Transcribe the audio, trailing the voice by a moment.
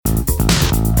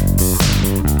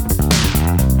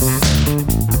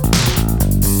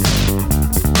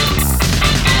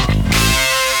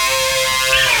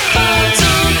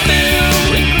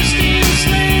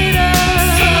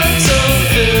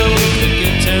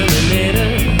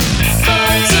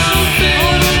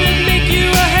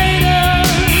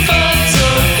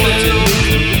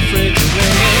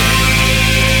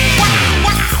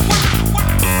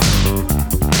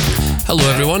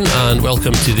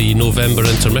welcome to the November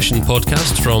Intermission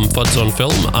podcast from Fuds on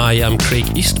Film. I am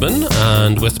Craig Eastman,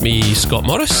 and with me, Scott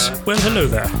Morris. Well, hello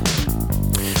there.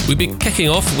 We'll be kicking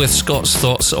off with Scott's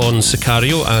thoughts on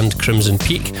Sicario and Crimson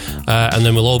Peak, and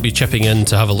then we'll all be chipping in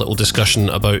to have a little discussion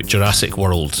about Jurassic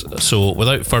World. So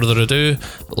without further ado,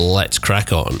 let's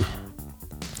crack on.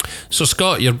 So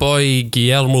Scott, your boy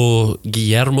Guillermo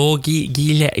del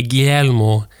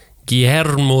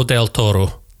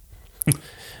Toro.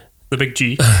 The big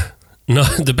G. No,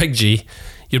 the big G.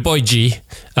 Your boy G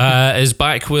is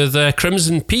back with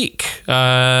Crimson Peak.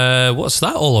 What's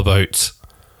that all about?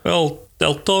 Well,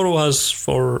 Del Toro has,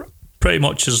 for pretty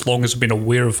much as long as I've been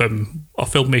aware of him, a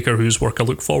filmmaker whose work I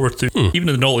look forward to, even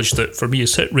in the knowledge that for me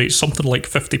his hit rate's something like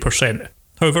 50%.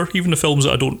 However, even the films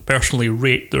that I don't personally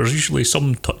rate, there's usually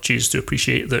some touches to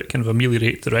appreciate that kind of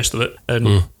ameliorate the rest of it.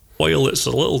 And while it's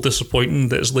a little disappointing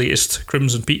that his latest,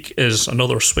 Crimson Peak, is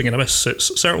another swing and a miss,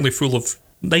 it's certainly full of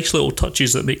nice little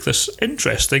touches that make this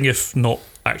interesting, if not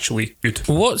actually good.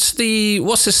 What's the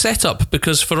setup?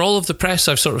 Because for all of the press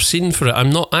I've sort of seen for it,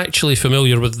 I'm not actually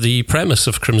familiar with the premise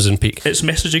of Crimson Peak. Its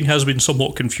messaging has been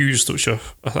somewhat confused, which I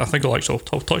think I'll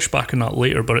touch back on that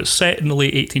later, but it's set in the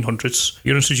late 1800s.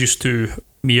 You're introduced to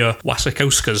Mia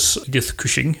Wasikowska's Edith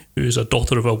Cushing, who is a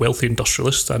daughter of a wealthy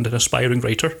industrialist and an aspiring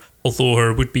writer, although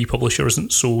her would-be publisher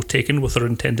isn't so taken with her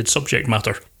intended subject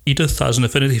matter. Edith has an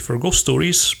affinity for ghost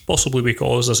stories, possibly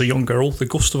because, as a young girl, the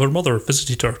ghost of her mother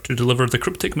visited her to deliver the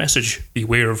cryptic message,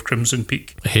 "Beware of Crimson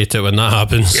Peak." I hate it when that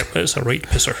happens. Yep, it's a right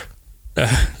pisser.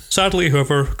 Sadly,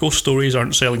 however, ghost stories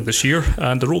aren't selling this year,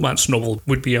 and a romance novel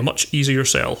would be a much easier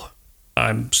sell.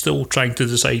 I'm still trying to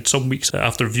decide some weeks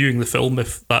after viewing the film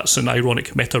if that's an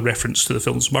ironic meta-reference to the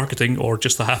film's marketing or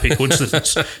just a happy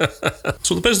coincidence.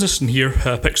 So the business in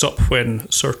here picks up when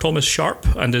Sir Thomas Sharp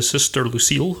and his sister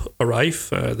Lucille arrive.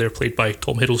 They're played by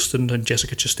Tom Hiddleston and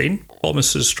Jessica Chastain.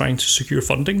 Thomas is trying to secure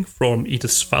funding from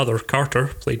Edith's father, Carter,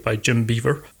 played by Jim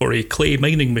Beaver, for a clay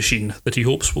mining machine that he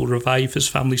hopes will revive his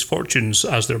family's fortunes,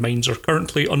 as their mines are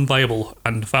currently unviable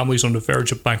and the family's on the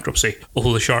verge of bankruptcy,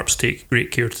 although the Sharps take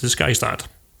great care to disguise that.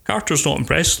 Carter's not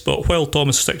impressed, but while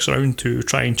Thomas sticks around to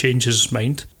try and change his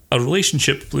mind, a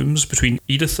relationship blooms between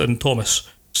Edith and Thomas.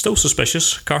 Still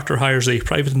suspicious, Carter hires a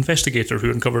private investigator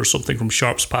who uncovers something from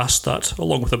Sharp's past that,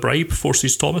 along with a bribe,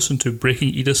 forces Thomas into breaking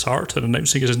Edith's heart and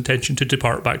announcing his intention to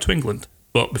depart back to England.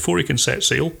 But before he can set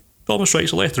sail, Thomas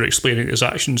writes a letter explaining his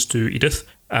actions to Edith,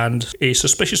 and a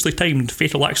suspiciously timed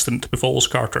fatal accident befalls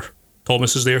Carter.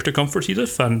 Thomas is there to comfort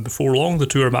Edith, and before long the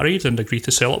two are married and agree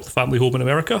to sell up the family home in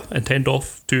America and tend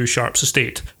off to Sharp's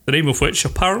estate, the name of which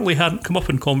apparently hadn't come up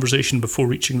in conversation before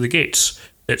reaching the gates.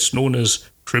 It's known as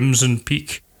Crimson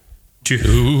Peak.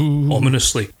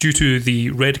 Ominously, due to the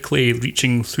red clay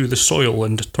reaching through the soil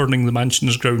and turning the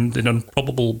mansion's ground in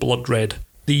improbable blood red.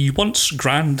 The once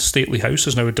grand stately house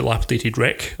is now a dilapidated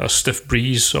wreck, a stiff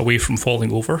breeze away from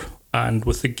falling over, and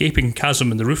with the gaping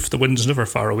chasm in the roof, the wind's never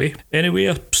far away. Anyway,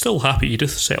 a still happy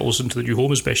Edith settles into the new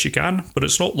home as best she can, but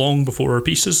it's not long before her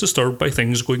peace is disturbed by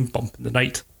things going bump in the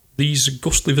night. These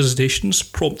ghostly visitations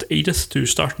prompt Edith to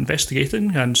start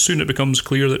investigating, and soon it becomes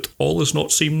clear that all is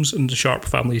not seems in the Sharp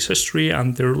family's history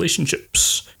and their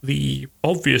relationships. The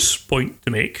obvious point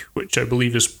to make, which I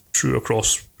believe is true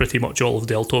across pretty much all of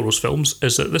Del Toro's films,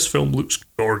 is that this film looks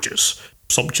gorgeous.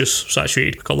 Sumptuous,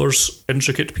 saturated colours,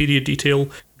 intricate period detail,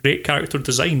 great character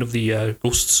design of the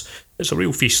ghosts. It's a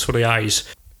real feast for the eyes.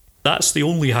 That's the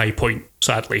only high point,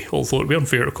 sadly, although it would be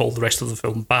unfair to call the rest of the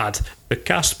film bad. The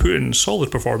cast put in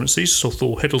solid performances,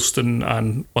 although Hiddleston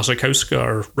and Wasikowska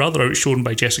are rather outshone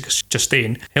by Jessica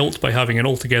Chastain, helped by having an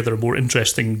altogether more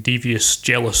interesting, devious,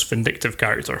 jealous, vindictive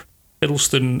character.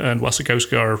 Hiddleston and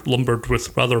Wasikowska are lumbered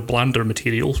with rather blander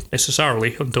material,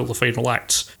 necessarily, until the final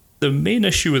acts. The main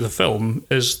issue with the film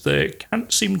is that it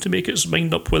can't seem to make its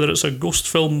mind up whether it's a ghost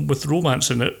film with romance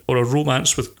in it or a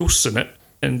romance with ghosts in it.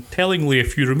 And tellingly,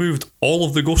 if you removed all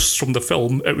of the ghosts from the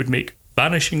film, it would make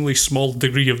vanishingly small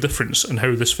degree of difference in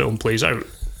how this film plays out.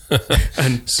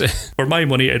 And for my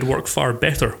money, it'd work far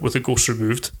better with the ghosts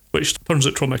removed, which turns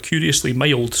it from a curiously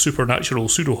mild supernatural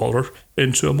pseudo-horror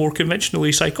into a more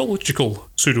conventionally psychological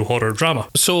pseudo-horror drama.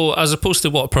 So, as opposed to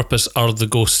what purpose are the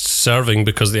ghosts serving,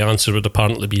 because the answer would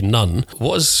apparently be none,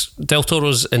 what is Del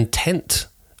Toro's intent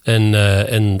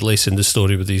in lacing the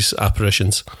story with these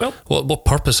apparitions? Well, what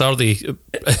purpose are they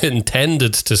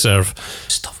intended to serve?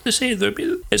 It's tough to say.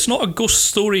 It's not a ghost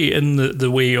story in the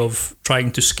way of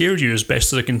trying to scare you, as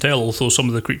best as I can tell, although some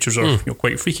of the creatures are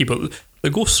quite freaky, but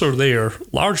the ghosts are there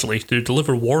largely to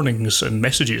deliver warnings and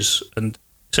messages and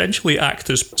essentially act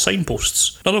as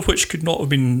signposts, none of which could not have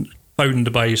been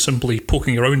found by simply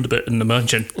poking around a bit in the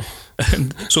mansion.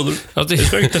 And so it's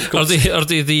very difficult. Are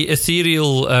they the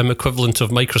ethereal equivalent of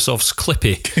Microsoft's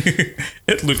Clippy?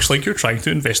 It looks like you're trying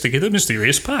to investigate a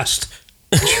mysterious past.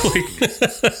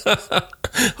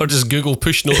 Or just Google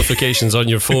push notifications on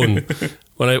your phone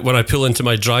when I pull into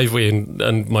my driveway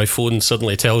and my phone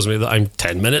suddenly tells me that I'm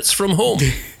 10 minutes from home.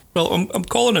 Well, I'm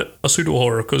calling it a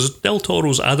pseudo-horror because Del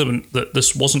Toro's adamant that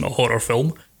this wasn't a horror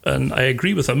film, and I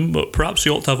agree with him, but perhaps he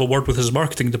ought to have a word with his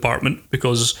marketing department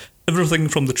because everything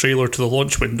from the trailer to the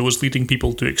launch window is leading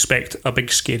people to expect a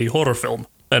big scary horror film.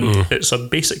 And it's a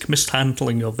basic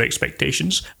mishandling of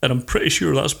expectations, and I'm pretty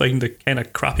sure that's behind the kind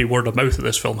of crappy word of mouth that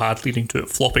this film had, leading to it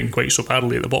flopping quite so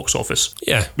badly at the box office.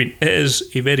 Yeah. I mean, it is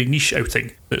a very niche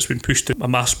outing that's been pushed to a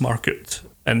mass market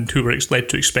and who were led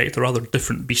to expect a rather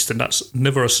different beast, and that's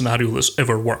never a scenario that's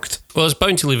ever worked. Well, it's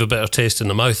bound to leave a bitter taste in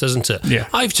the mouth, isn't it? Yeah.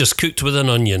 I've just cooked with an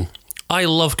onion. I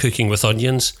love cooking with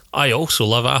onions. I also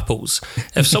love apples.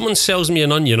 If someone sells me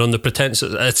an onion on the pretense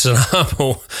that it's an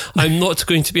apple, I'm not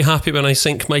going to be happy when I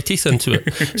sink my teeth into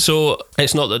it. So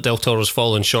it's not that Del Toro's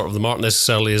fallen short of the mark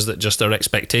necessarily, is that just their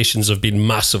expectations have been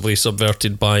massively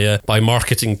subverted by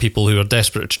marketing people who are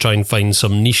desperate to try and find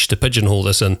some niche to pigeonhole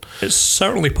this in. It's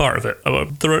certainly part of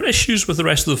it. There are issues with the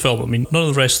rest of the film. I mean, none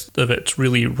of the rest of it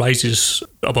really rises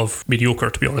above mediocre,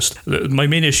 to be honest. My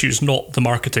main issue is not the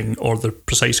marketing or the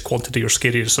precise quantity or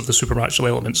scariness of the supernatural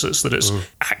elements. It's that it's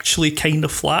actually kind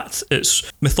of flat.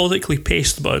 It's methodically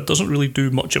paced, but it doesn't really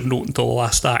do much of note until the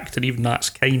last act, and even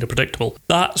that's kind of predictable.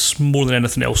 That's more than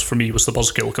anything else for me was the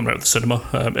buzzkill coming out of the cinema.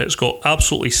 It's got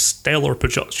absolutely stellar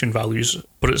production values,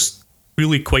 but it's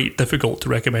really quite difficult to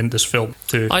recommend this film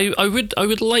to. I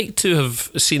would like to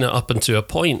have seen it up until a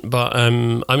point, but I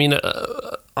mean,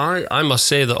 I must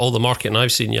say that all the marketing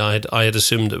I've seen, I had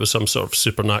assumed it was some sort of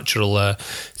supernatural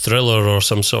thriller or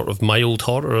some sort of mild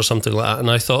horror or something like that,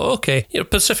 and I thought, okay,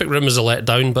 Pacific Rim is a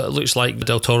letdown, but it looks like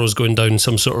Del Toro's going down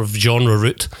some sort of genre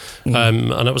route,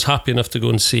 and I was happy enough to go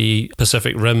and see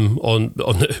Pacific Rim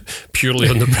purely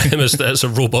on the premise that it's a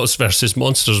robots versus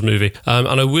monsters movie, and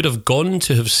I would have gone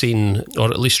to have seen, or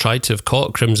at least tried to have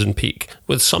caught Crimson Peak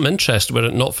with some interest, were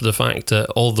it not for the fact that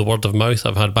all the word of mouth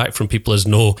I've had back from people is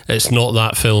no, it's not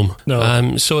that film.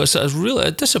 No. So it's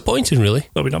really disappointing, really.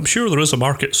 I mean, I'm sure there is a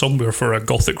market somewhere for a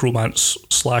gothic romance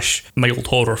 / mild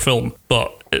horror film,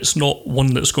 but it's not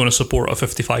one that's going to support a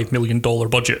 $55 million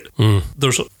budget.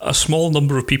 There's a small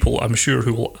number of people, I'm sure,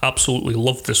 who will absolutely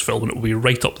love this film, and it will be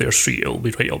right up their street. It will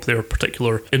be right up their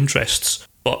particular interests.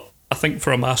 But I think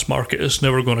for a mass market, it's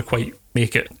never going to quite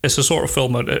make it. It's the sort of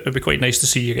film that it'd be quite nice to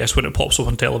see, I guess, when it pops up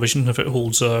on television, if it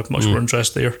holds much more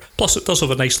interest there. Plus, it does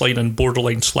have a nice line in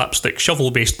borderline slapstick,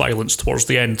 shovel-based violence towards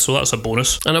the end, so that's a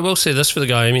bonus. And I will say this for the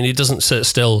guy, I mean, he doesn't sit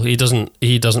still. He doesn't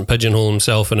pigeonhole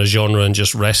himself in a genre and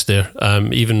just rest there.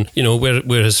 Even,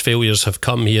 where his failures have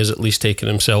come, he has at least taken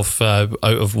himself out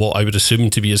of what I would assume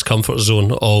to be his comfort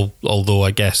zone, although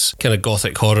I guess kind of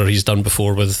gothic horror he's done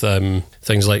before with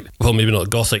things like, well, maybe not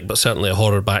gothic, but certainly a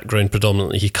horror background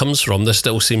predominantly he comes from. This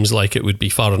still seems like it would be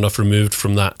far enough removed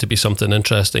from that to be something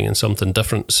interesting and something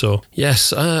different. So,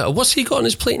 yes, what's he got on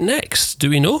his plate next? Do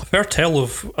we know? I've heard tell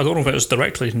of, I don't know if it was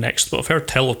directly next, but I've heard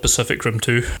tell of Pacific Rim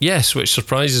 2. Yes, which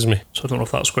surprises me. So I don't know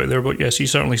if that's quite there, but yes,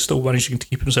 he's certainly still managing to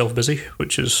keep himself busy,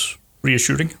 which is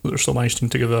reassuring that they're still managing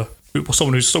to give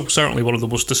someone who's still certainly one of the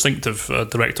most distinctive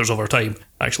directors of our time,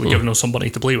 actually giving him somebody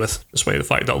to play with, despite the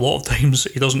fact that a lot of times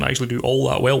he doesn't actually do all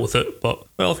that well with it. But,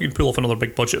 well, if you can pull off another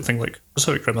big budget thing like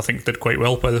Pacific Rim, I think did quite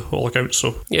well by all accounts.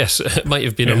 So yes, it might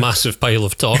have been a massive pile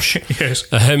of tosh. Yes.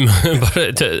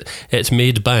 But it's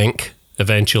made bank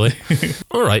eventually.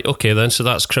 All right, okay then, so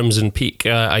that's Crimson Peak.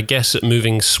 I guess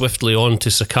moving swiftly on to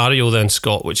Sicario then,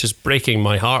 Scott, which is breaking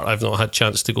my heart. I've not had a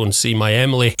chance to go and see my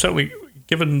Emily. Certainly,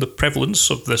 given the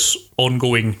prevalence of this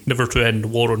ongoing,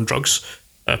 never-to-end war on drugs,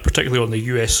 particularly on the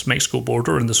US-Mexico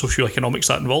border and the socioeconomics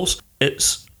that involves,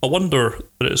 it's a wonder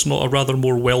that it's not a rather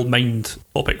more well-mined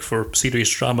topic for serious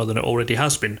drama than it already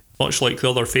has been. Much like the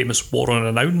other famous War on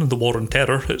a Noun, the War on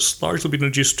Terror, it's largely been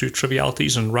reduced to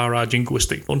trivialities and rah-rah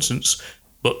jingoistic nonsense.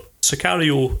 But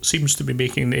Sicario seems to be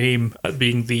making an aim at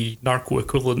being the narco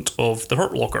equivalent of The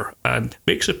Hurt Locker, and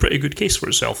makes a pretty good case for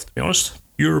itself, to be honest.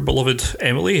 Your beloved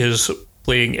Emily is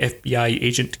playing FBI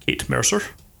agent Kate Mercer,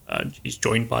 and she's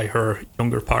joined by her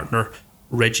younger partner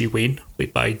Reggie Wayne,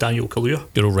 played by Daniel Kaluuya.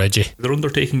 Good old Reggie. They're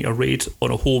undertaking a raid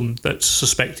on a home that's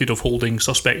suspected of holding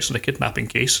suspects in a kidnapping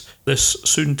case. This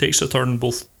soon takes a turn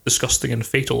both disgusting and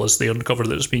fatal as they uncover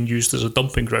that it's being used as a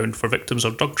dumping ground for victims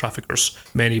of drug traffickers.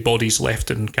 Many bodies left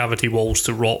in cavity walls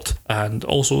to rot, and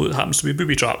also it happens to be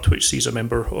booby-trapped, which sees a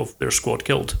member of their squad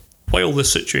killed. While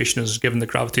this situation is given the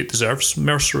gravity it deserves,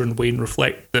 Mercer and Wayne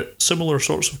reflect that similar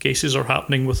sorts of cases are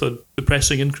happening with a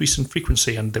depressing increase in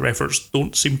frequency, and their efforts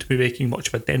don't seem to be making much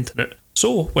of a dent in it.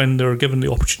 So, when they're given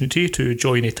the opportunity to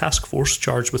join a task force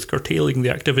charged with curtailing the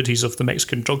activities of the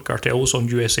Mexican drug cartels on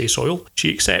USA soil,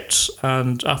 she accepts,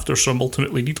 and after some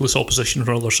ultimately needless opposition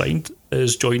from the other side,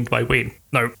 is joined by Wayne.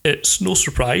 Now, it's no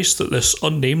surprise that this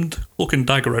unnamed cloak and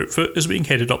dagger outfit is being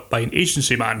headed up by an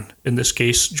agency man, in this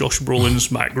case Josh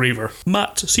Brolin's Matt Graver.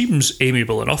 Matt seems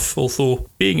amiable enough, although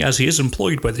being as he is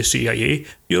employed by the CIA,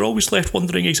 you're always left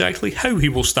wondering exactly how he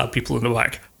will stab people in the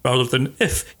back, rather than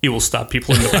if he will stab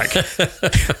people in the back.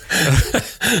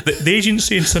 The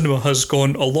agency in cinema has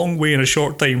gone a long way in a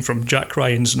short time from Jack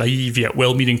Ryan's naive yet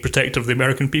well-meaning protector of the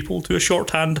American people to a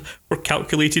shorthand for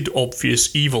calculated,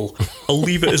 obvious evil. I'll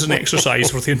leave it as an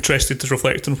exercise for the interested to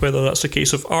reflect on whether that's a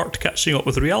case of art catching up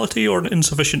with reality or an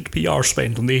insufficient PR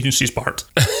spend on the agency's part.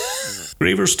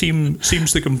 Graver's team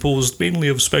seems to composed mainly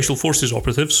of Special Forces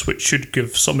operatives, which should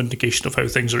give some indication of how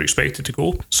things are expected to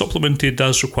go, supplemented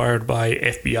as required by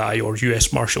FBI or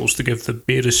US Marshals to give the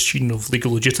barest sheen of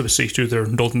legal legitimacy to their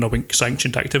nod-and-a-wink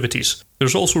sanctioned activities.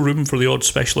 There's also room for the odd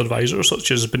special advisor, such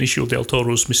as Benicio del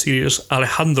Toro's mysterious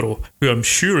Alejandro, who I'm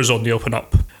sure is on the up and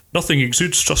up. Nothing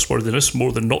exudes trustworthiness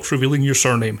more than not revealing your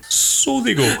surname. So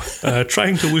they go,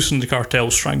 trying to loosen the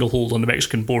cartel's stranglehold on the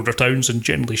Mexican border towns and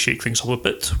generally shake things up a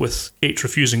bit, with Kate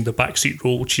refusing the backseat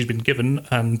role she's been given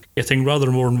and getting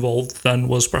rather more involved than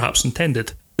was perhaps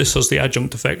intended. This has the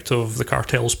adjunct effect of the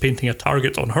cartels painting a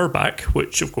target on her back,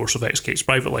 which of course affects Kate's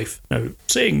private life. Now,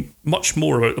 saying much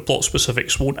more about the plot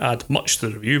specifics won't add much to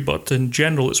the review, but in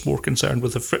general it's more concerned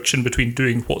with the friction between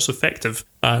doing what's effective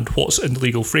and what's in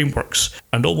legal frameworks,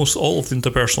 and almost all of the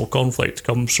interpersonal conflict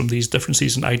comes from these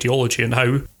differences in ideology and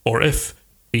how, or if,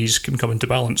 these can come into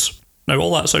balance. Now,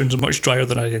 all that sounds much drier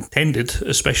than I intended,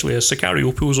 especially as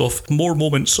Sicario pulls off more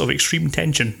moments of extreme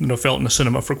tension than I've felt in the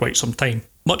cinema for quite some time.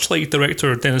 Much like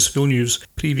director Denis Villeneuve's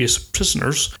previous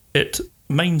Prisoners, it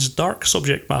mines dark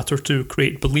subject matter to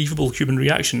create believable human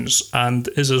reactions, and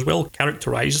is as well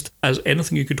characterised as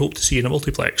anything you could hope to see in a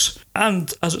multiplex.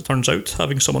 And, as it turns out,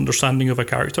 having some understanding of a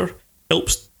character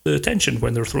helps the tension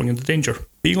when they're thrown into danger.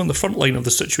 Being on the front line of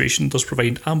the situation does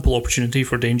provide ample opportunity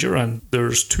for danger, and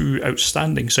there's two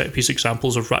outstanding set-piece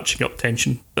examples of ratcheting up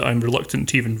tension that I'm reluctant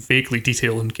to even vaguely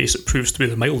detail in case it proves to be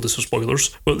the mildest of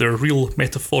spoilers, but they're real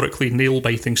metaphorically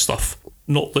nail-biting stuff.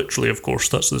 Not literally, of course,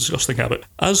 that's the disgusting habit.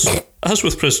 As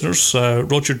with Prisoners,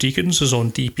 Roger Deakins is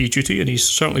on DP duty, and he's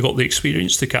certainly got the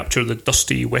experience to capture the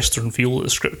dusty western feel that the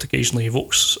script occasionally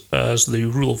evokes, as the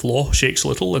rule of law shakes a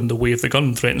little and the way of the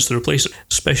gun threatens to replace it.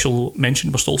 Special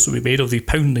mention must also be made of the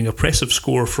pounding oppressive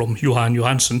score from Johan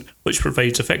Johansson, which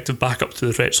provides effective backup to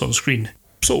the threats on screen.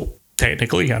 So,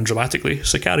 technically and dramatically,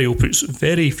 Sicario puts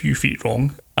very few feet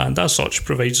wrong, and as such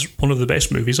provides one of the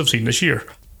best movies I've seen this year.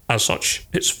 As such,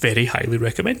 it's very highly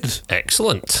recommended.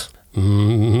 Excellent.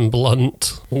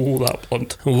 Blunt. Oh, that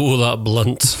blunt. Oh, that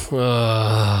blunt.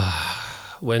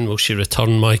 When will she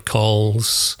return my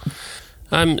calls?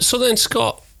 So then,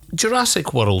 Scott,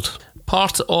 Jurassic World.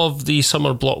 Part of the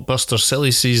summer blockbuster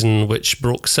silly season, which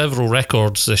broke several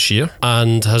records this year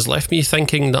and has left me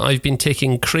thinking that I've been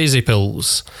taking crazy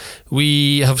pills.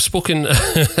 We have spoken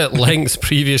at length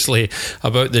previously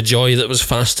about the joy that was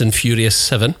Fast and Furious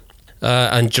 7.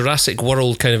 And Jurassic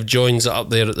World kind of joins it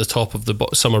up there at the top of the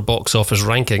summer box office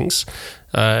rankings,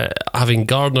 having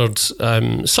garnered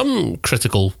some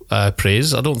critical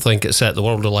praise. I don't think it set the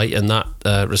world alight in that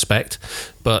respect,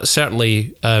 but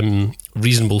certainly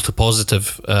reasonable to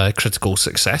positive critical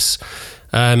success.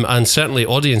 And certainly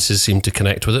audiences seem to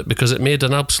connect with it because it made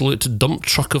an absolute dump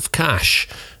truck of cash,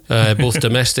 both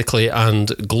domestically and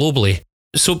globally.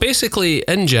 So basically,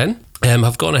 InGen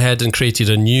have gone ahead and created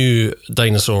a new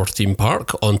dinosaur theme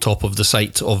park on top of the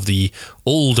site of the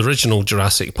old original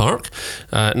Jurassic Park,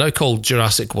 now called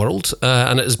Jurassic World,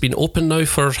 and it has been open now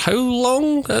for how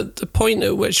long at the point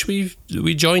at which we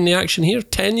join the action here?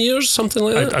 10 years, something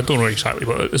like that? I don't know exactly,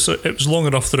 but it was long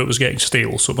enough that it was getting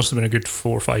stale, so it must have been a good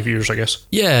 4 or 5 years, I guess.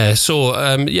 Yeah, so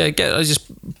I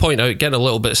just point out, getting a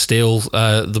little bit stale,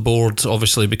 the board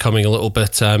obviously becoming a little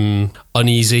bit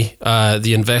uneasy,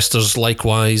 the investors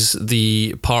likewise.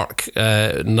 The park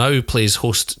now plays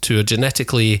host to a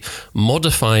genetically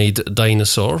modified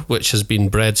dinosaur, which has been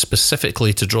bred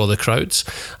specifically to draw the crowds.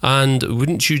 And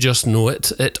wouldn't you just know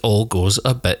it, it all goes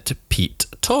a bit Pete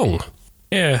Tong.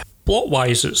 Yeah,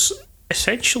 plot-wise, it's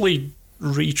essentially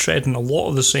retreading a lot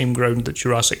of the same ground that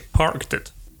Jurassic Park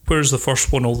did. Whereas the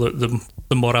first one, all the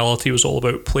morality was all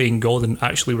about playing God and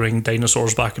actually bringing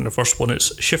dinosaurs back in the first one,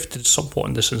 it's shifted somewhat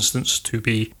in this instance to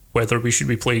be whether we should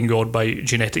be playing God by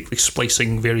genetically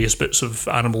splicing various bits of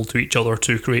animal to each other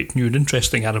to create new and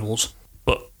interesting animals.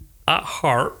 But at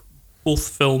heart, both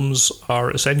films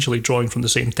are essentially drawing from the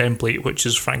same template, which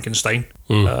is Frankenstein.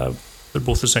 They're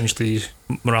both essentially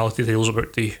morality tales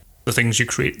about the things you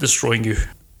create destroying you.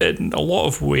 In a lot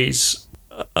of ways,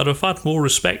 I'd have had more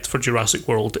respect for Jurassic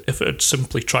World if it had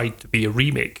simply tried to be a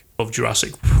remake of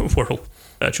Jurassic World,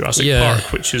 Jurassic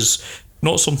Park, which is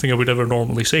not something I would ever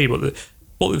normally say, but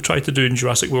what they've tried to do in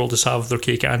Jurassic World is have their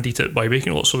cake and eat it by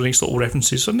making lots of nice little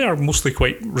references, and they are mostly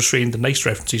quite restrained and nice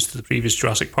references to the previous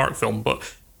Jurassic Park film, but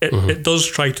it does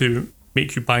try to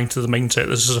make you buy into the mindset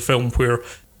this is a film where,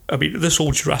 I mean, this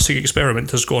whole Jurassic experiment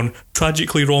has gone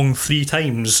tragically wrong 3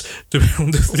 times to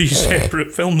build 3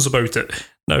 separate films about it.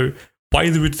 Now, why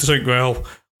they would think, well,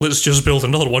 let's just build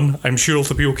another one, I'm sure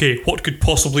it'll be okay. What could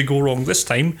possibly go wrong this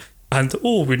time? And,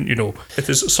 it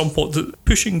is somewhat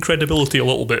pushing credibility a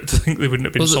little bit to think there wouldn't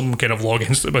have been some kind of law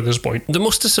against it by this point. The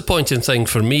most disappointing thing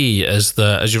for me is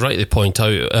that, as you rightly point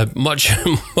out, much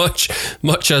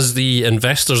as the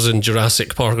investors in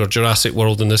Jurassic Park, or Jurassic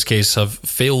World in this case, have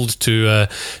failed to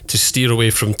steer away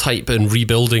from type in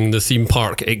rebuilding the theme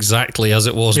park exactly as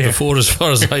it was before, as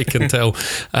far as I can tell.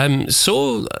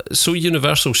 So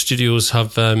Universal Studios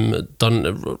have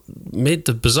made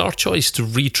the bizarre choice to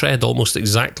retread almost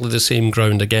exactly the same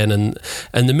ground again in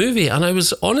the movie, and I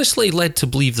was honestly led to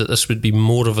believe that this would be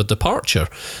more of a departure,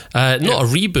 not a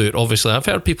reboot. Obviously, I've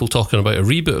heard people talking about a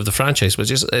reboot of the franchise,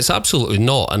 but it's absolutely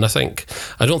not, and I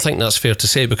don't think that's fair to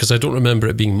say, because I don't remember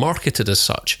it being marketed as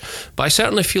such. But I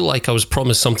certainly feel like I was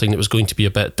promised something that was going to be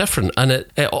a bit different, and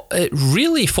it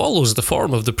really follows the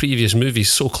form of the previous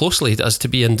movies so closely as to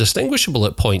be indistinguishable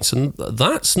at points, and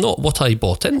that's not what I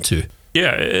bought into.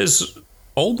 Yeah, it is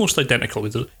almost identical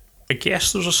with it. I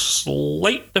guess there's a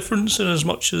slight difference in as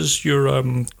much as your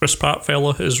Chris Pratt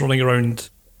fella is running around,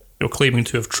 claiming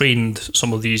to have trained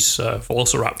some of these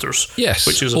velociraptors. Yes,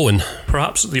 which is Owen.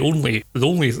 Perhaps the only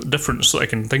difference that I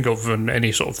can think of in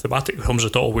any sort of thematic films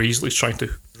at all, where he's trying to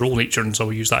control nature and so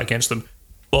we use that against them.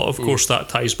 But of course, that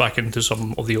ties back into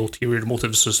some of the ulterior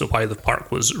motives as to why the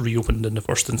park was reopened in the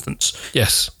first instance.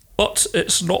 Yes. But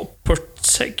it's not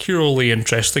particularly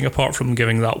interesting, apart from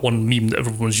giving that one meme that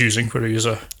everyone was using where he was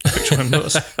a picture of him.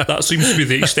 That seems to be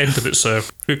the extent of its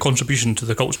contribution to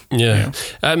the culture. Yeah.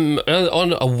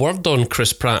 On a word on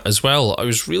Chris Pratt as well, I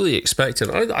was really expecting...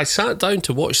 I sat down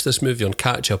to watch this movie on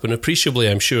catch-up, and appreciably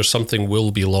I'm sure something will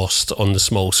be lost on the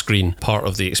small screen. Part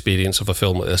of the experience of a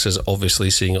film like this is obviously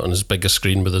seeing it on as big a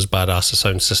screen with as badass a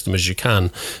sound system as you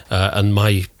can, and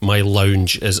my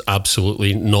lounge is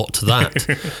absolutely not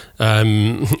that.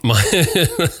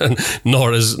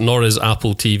 Nor is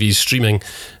Apple TV streaming,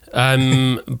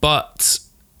 but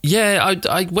yeah,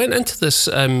 I went into this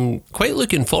quite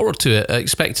looking forward to it,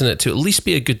 expecting it to at least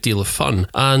be a good deal of fun,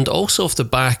 and also off the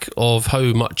back of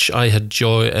how much I had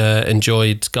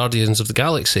enjoyed Guardians of the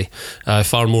Galaxy,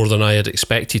 far more than I had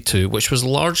expected to, which was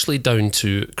largely down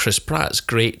to Chris Pratt's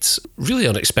great, really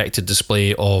unexpected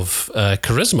display of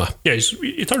charisma. Yeah,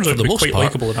 he turns out to be quite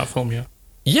likeable in that film, yeah.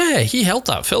 Yeah, he held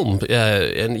that film,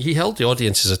 and he held the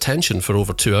audience's attention for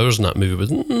over 2 hours in that movie with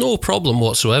no problem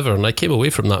whatsoever. And I came away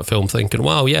from that film thinking,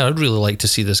 wow, yeah, I'd really like to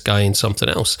see this guy in something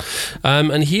else.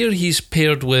 And here he's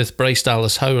paired with Bryce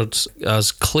Dallas Howard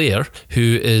as Claire,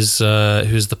 who's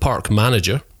the park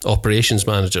manager. Operations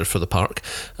manager for the park,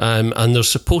 and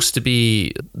there's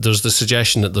the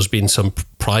suggestion that there's been some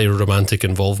prior romantic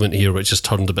involvement here which has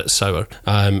turned a bit sour,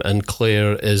 and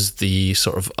Claire is the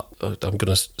sort of, I'm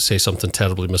going to say something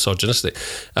terribly misogynistic,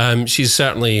 she's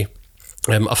certainly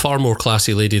a far more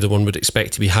classy lady than one would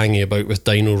expect to be hanging about with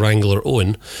Dino Wrangler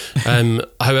Owen.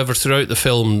 However, throughout the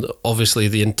film, obviously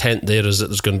the intent there is that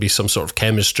there's going to be some sort of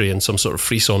chemistry and some sort of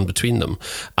frisson between them,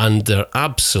 and there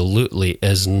absolutely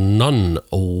is none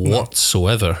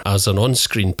whatsoever. As an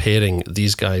on-screen pairing,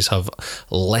 these guys have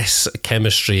less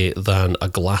chemistry than a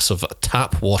glass of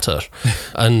tap water,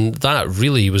 and that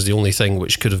really was the only thing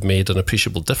which could have made an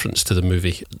appreciable difference to the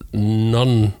movie.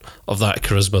 None of that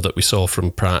charisma that we saw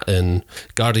from Pratt in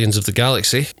Guardians of the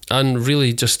Galaxy, and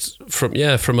really just from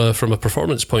a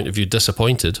performance point of view,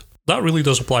 disappointed. That really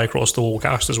does apply across the whole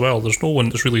cast as well. There's no one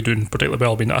that's really doing particularly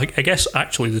well. I mean, I guess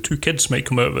actually the 2 kids might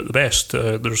come out of it the best.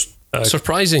 There's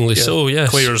surprisingly so,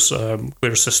 yes.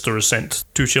 Claire's sister has sent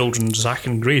 2 children, Zach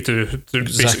and Gray, to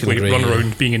basically run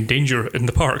around being in danger in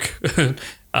the park,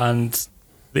 and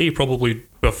they probably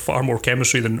have far more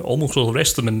chemistry than almost all the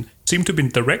rest of them, and seem to have been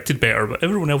directed better, but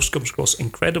everyone else comes across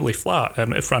incredibly flat.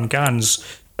 Ifran Khan's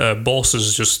boss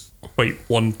is just quite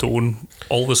one tone.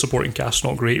 All the supporting cast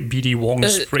not great. BD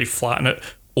Wong's pretty flat in it.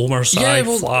 Omar Sy,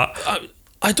 flat.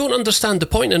 I don't understand the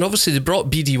point. And obviously they brought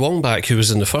B.D. Wong back, who was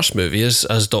in the first movie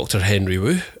as Dr. Henry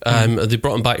Wu. They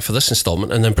brought him back for this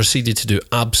installment and then proceeded to do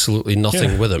absolutely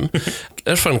nothing with him.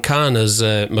 Irfan Khan as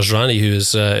Masrani,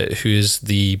 who is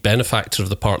the benefactor of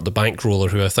the part, the bankroller,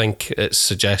 who I think it's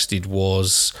suggested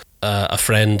was a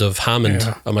friend of Hammond.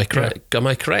 Yeah. Am I correct? Yeah. Am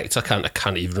I correct? I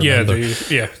can't even remember.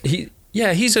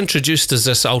 He's introduced as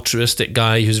this altruistic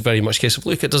guy who's very much a case of,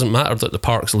 look, it doesn't matter that the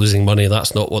park's losing money,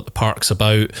 that's not what the park's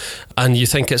about. And you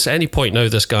think at any point now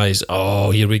this guy's,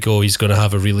 here we go, he's going to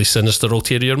have a really sinister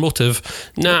ulterior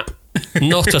motive. Nah,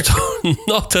 not at all.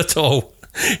 Not at all.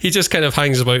 He just kind of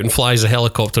hangs about and flies a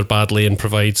helicopter badly and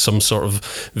provides some sort of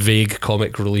vague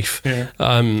comic relief. Yeah.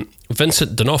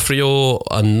 Vincent D'Onofrio,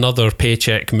 another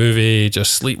paycheck movie,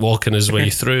 just sleepwalking his way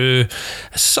through.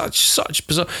 Such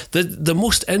bizarre. The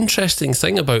most interesting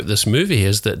thing about this movie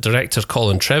is that director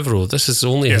Colin Trevorrow, this is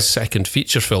only his second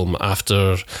feature film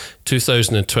after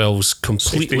 2012's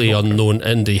completely unknown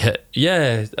indie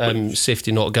hit.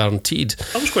 Safety Not Guaranteed.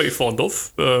 I was quite fond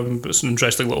of. It's an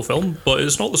interesting little film, but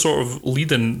it's not the sort of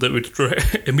lead-in that would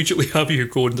immediately have you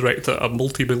go and direct a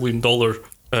multi-billion-dollar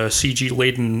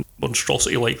CG-laden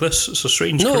monstrosity like this. It's a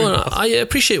strange career. I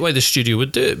appreciate why the studio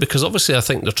would do it, because obviously I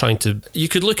think they're trying to, you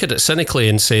could look at it cynically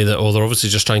and say that, they're obviously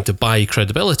just trying to buy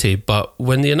credibility, but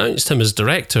when they announced him as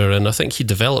director, and I think he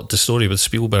developed the story with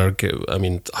Spielberg, I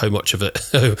mean, how much of it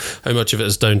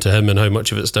is down to him and how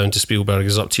much of it's down to Spielberg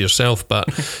is up to yourself, but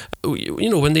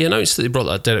when they announced that they brought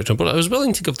that director on board, I was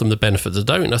willing to give them the benefit of the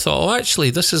doubt, and I thought,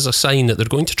 actually, this is a sign that they're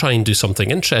going to try and do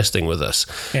something interesting with this.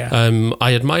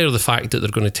 I admire the fact that they're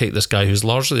going to take this guy who's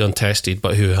largely untested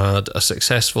but who had a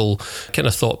successful kind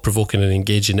of thought-provoking and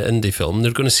engaging indie film.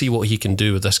 They're going to see what he can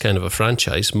do with this kind of a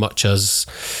franchise, much as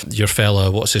your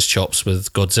fella what's his chops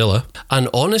with Godzilla. And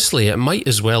honestly, it might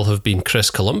as well have been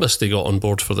Chris Columbus they got on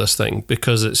board for this thing,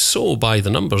 because it's so by the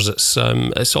numbers,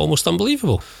 it's almost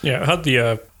unbelievable. Yeah, it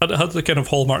had the kind of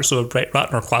hallmarks of a Brett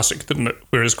Ratner classic, didn't it?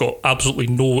 Where it's got absolutely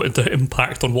no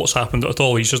impact on what's happened at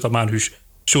all. He's just a man who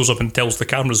shows up and tells the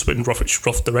cameras in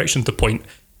rough direction to point,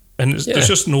 and there's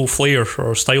just no flair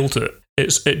or style to it.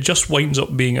 It just winds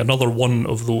up being another one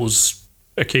of those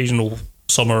occasional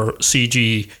summer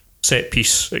CG set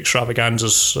piece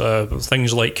extravaganzas,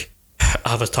 things like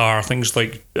Avatar, things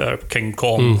like King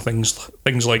Kong, things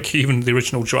like even the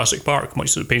original Jurassic Park,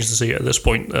 much as it pains to say at this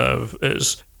point,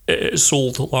 is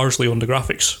sold largely on the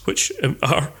graphics, which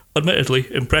are admittedly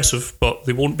impressive, but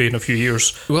they won't be in a few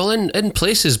years. Well, in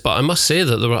places, but I must say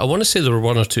that I want to say there were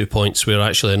one or two points where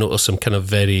actually I noticed some kind of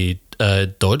very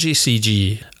dodgy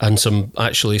CG and some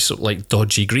actually sort of like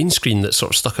dodgy green screen that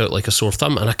sort of stuck out like a sore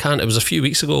thumb, and it was a few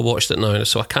weeks ago I watched it now,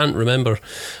 so I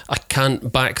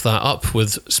can't back that up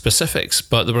with specifics,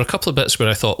 but there were a couple of bits where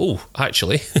I thought,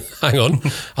 actually, hang on,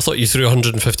 I thought you threw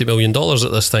 $150 million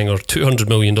at this thing, or $200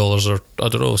 million, or I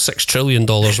don't know, $6 trillion,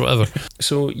 whatever.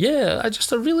 So yeah,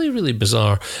 just a really, really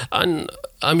bizarre, and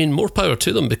I mean, more power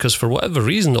to them, because for whatever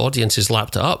reason, audiences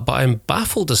lapped it up, but I'm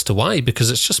baffled as to why, because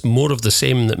it's just more of the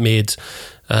same that made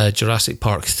Jurassic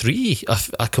Park 3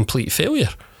 a complete failure.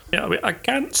 Yeah, I mean, I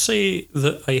can't say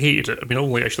that I hated it. I mean, I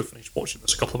only actually finished watching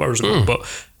this a couple of hours ago, but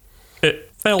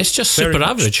it felt it's just super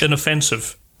average,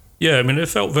 inoffensive. Yeah, I mean, it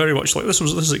felt very much like this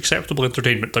is acceptable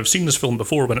entertainment. I've seen this film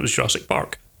before when it was Jurassic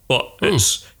Park, but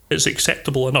it's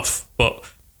acceptable enough. But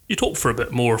you'd hope for a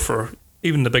bit more for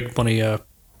even the big money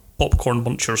popcorn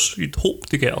munchers. You'd hope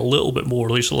to get a little bit more,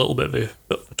 at least a little bit of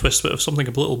a twist, bit of something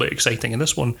a little bit exciting. And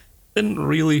this one didn't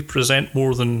really present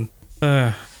more than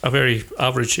a very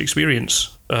average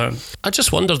experience. I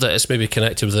just wonder that it's maybe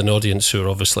connected with an audience who are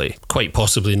obviously quite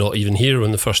possibly not even here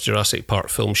when the first Jurassic Park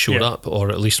film showed up, or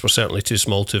at least were certainly too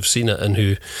small to have seen it, and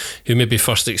who maybe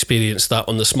first experienced that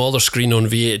on the smaller screen on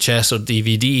VHS or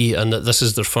DVD, and that this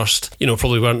is their first,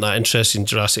 probably weren't that interested in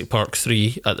Jurassic Park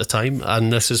 3 at the time,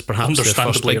 and this is perhaps their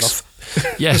first big...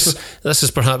 Yes, this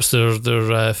is perhaps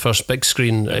their first big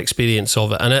screen experience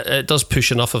of it, and it does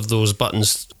push enough of those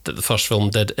buttons that the first film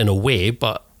did in a way,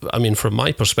 but I mean, from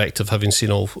my perspective, having seen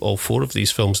all four of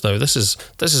these films now, this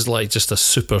is like just a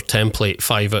super template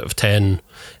 5 out of 10.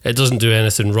 It doesn't do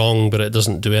anything wrong, but it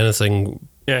doesn't do anything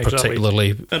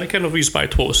particularly. And it kind of leads back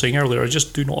to what I was saying earlier. I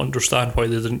just do not understand why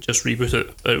they didn't just reboot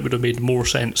it. It would have made more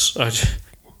sense.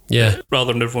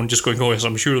 Rather than everyone just going,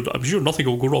 I'm sure nothing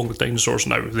will go wrong with dinosaurs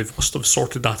now. They must have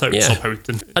sorted that out somehow.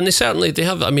 And they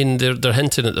have. I mean, they're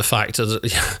hinting at the fact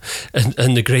that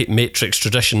in the great Matrix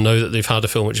tradition, now that they've had a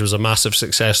film which was a massive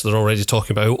success, they're already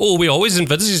talking about, we always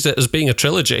envisaged it as being a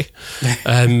trilogy.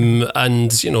 And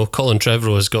Colin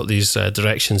Trevorrow has got these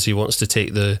directions he wants to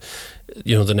take the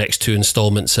next 2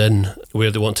 installments in,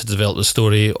 where they want to develop the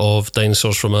story of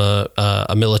dinosaurs from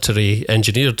a military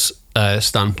engineered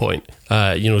standpoint,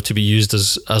 to be used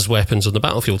as weapons on the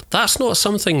battlefield. That's not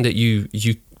something that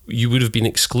you would have been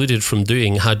excluded from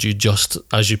doing had you just,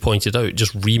 as you pointed out,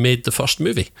 just remade the first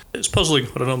movie. It's puzzling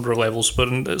on a number of levels, but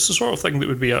it's the sort of thing that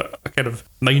would be a kind of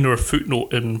minor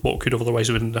footnote in what could have otherwise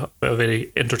been a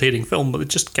very entertaining film, but it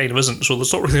just kind of isn't. So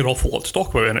there's not really an awful lot to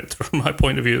talk about in it from my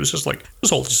point of view. It was just like, it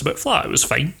was all just a bit flat. It was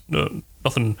fine.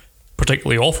 Nothing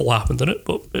particularly awful happened in it,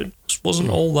 but it just wasn't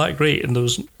all that great, and there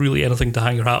wasn't really anything to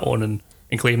hang your hat on and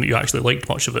claim that you actually liked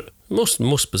much of it.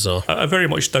 Most bizarre. I very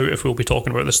much doubt if we'll be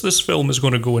talking about this. This film is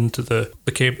going to go into the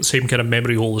same kind of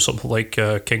memory hole as something like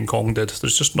King Kong did.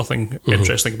 There's just nothing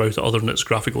interesting about it other than its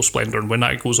graphical splendour, and when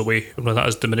that goes away, and when that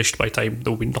is diminished by time,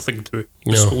 there will be nothing to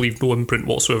leave no imprint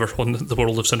whatsoever on the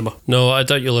world of cinema. No, I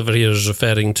doubt you'll ever hear us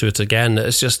referring to it again.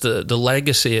 It's just the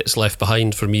legacy it's left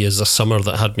behind for me is a summer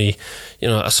that had me,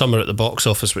 a summer at the box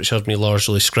office which had me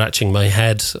largely scratching my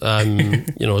head.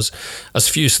 As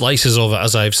few slices of it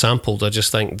as I've sampled, I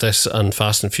just think this and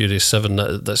Fast and Furious 7,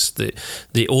 that's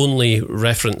the only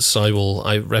reference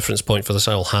point for this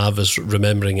I will have is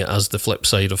remembering it as the flip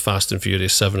side of Fast and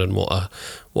Furious 7, and what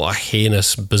a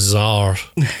heinous, bizarre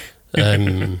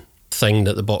thing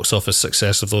that the box office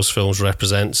success of those films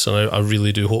represents. And I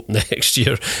really do hope next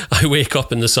year I wake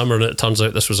up in the summer and it turns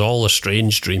out this was all a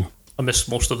strange dream. I missed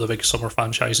most of the big summer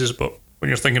franchises, but when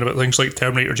you're thinking about things like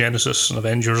Terminator Genesis and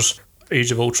Avengers, Age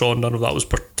of Ultron, none of that was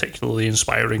particularly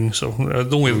inspiring. So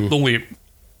the only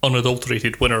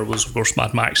unadulterated winner was, of course,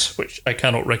 Mad Max, which I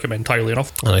cannot recommend highly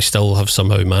enough. And I still have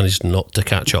somehow managed not to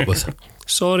catch up with.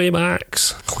 Sorry,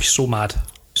 Max. Oh, he's so mad.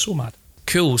 So mad.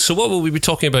 Cool. So what will we be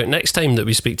talking about next time that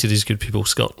we speak to these good people,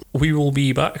 Scott? We will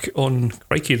be back on,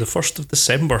 crikey, the 1st of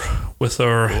December with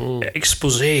our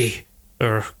expose,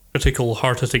 our critical,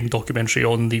 hard-hitting documentary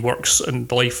on the works and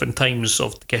life and times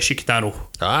of Takeshi Kitano.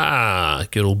 Ah,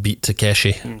 good old beat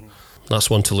Takeshi. That's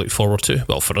one to look forward to.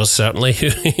 Well, for us, certainly.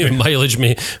 mileage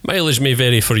may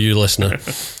vary for you, listener.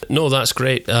 No, that's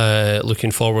great.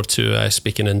 Looking forward to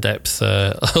speaking in depth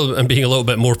and being a little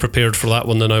bit more prepared for that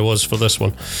one than I was for this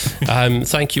one.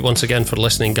 Thank you once again for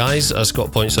listening, guys. As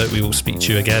Scott points out, we will speak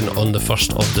to you again on the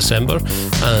 1st of December.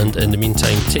 And in the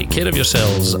meantime, take care of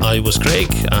yourselves. I was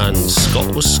Craig and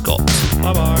Scott was Scott.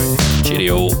 Bye-bye.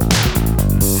 Cheerio.